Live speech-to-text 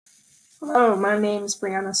Hello, my name is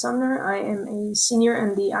Brianna Sumner. I am a senior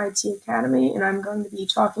in the IT Academy, and I'm going to be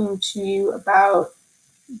talking to you about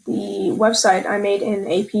the website I made in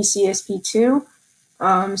APCSP2.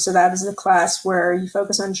 So that is a class where you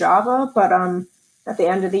focus on Java, but at the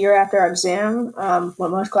end of the year after our exam,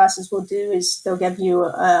 what most classes will do is they'll give you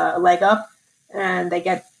a leg up, and they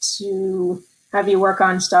get to have you work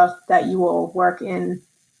on stuff that you will work in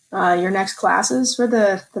your next classes for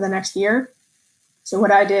the next year. So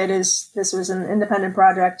what I did is this was an independent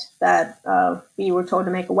project that we were told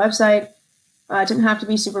to make a website. It didn't have to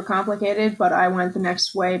be super complicated, but I went the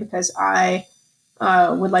next way because I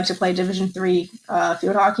would like to play Division III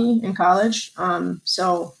field hockey in college.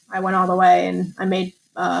 So I went all the way and I made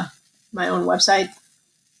my own website,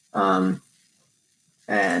 um,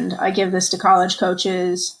 and I give this to college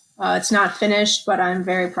coaches. It's not finished, but I'm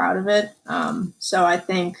very proud of it. So I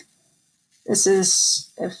think this is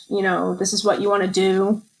if this is what you want to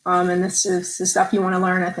do, and this is the stuff you want to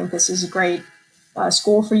learn. I think this is a great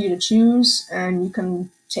school for you to choose, and you can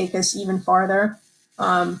take this even farther.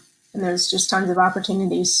 And there's just tons of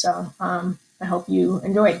opportunities. So I hope you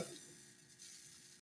enjoy.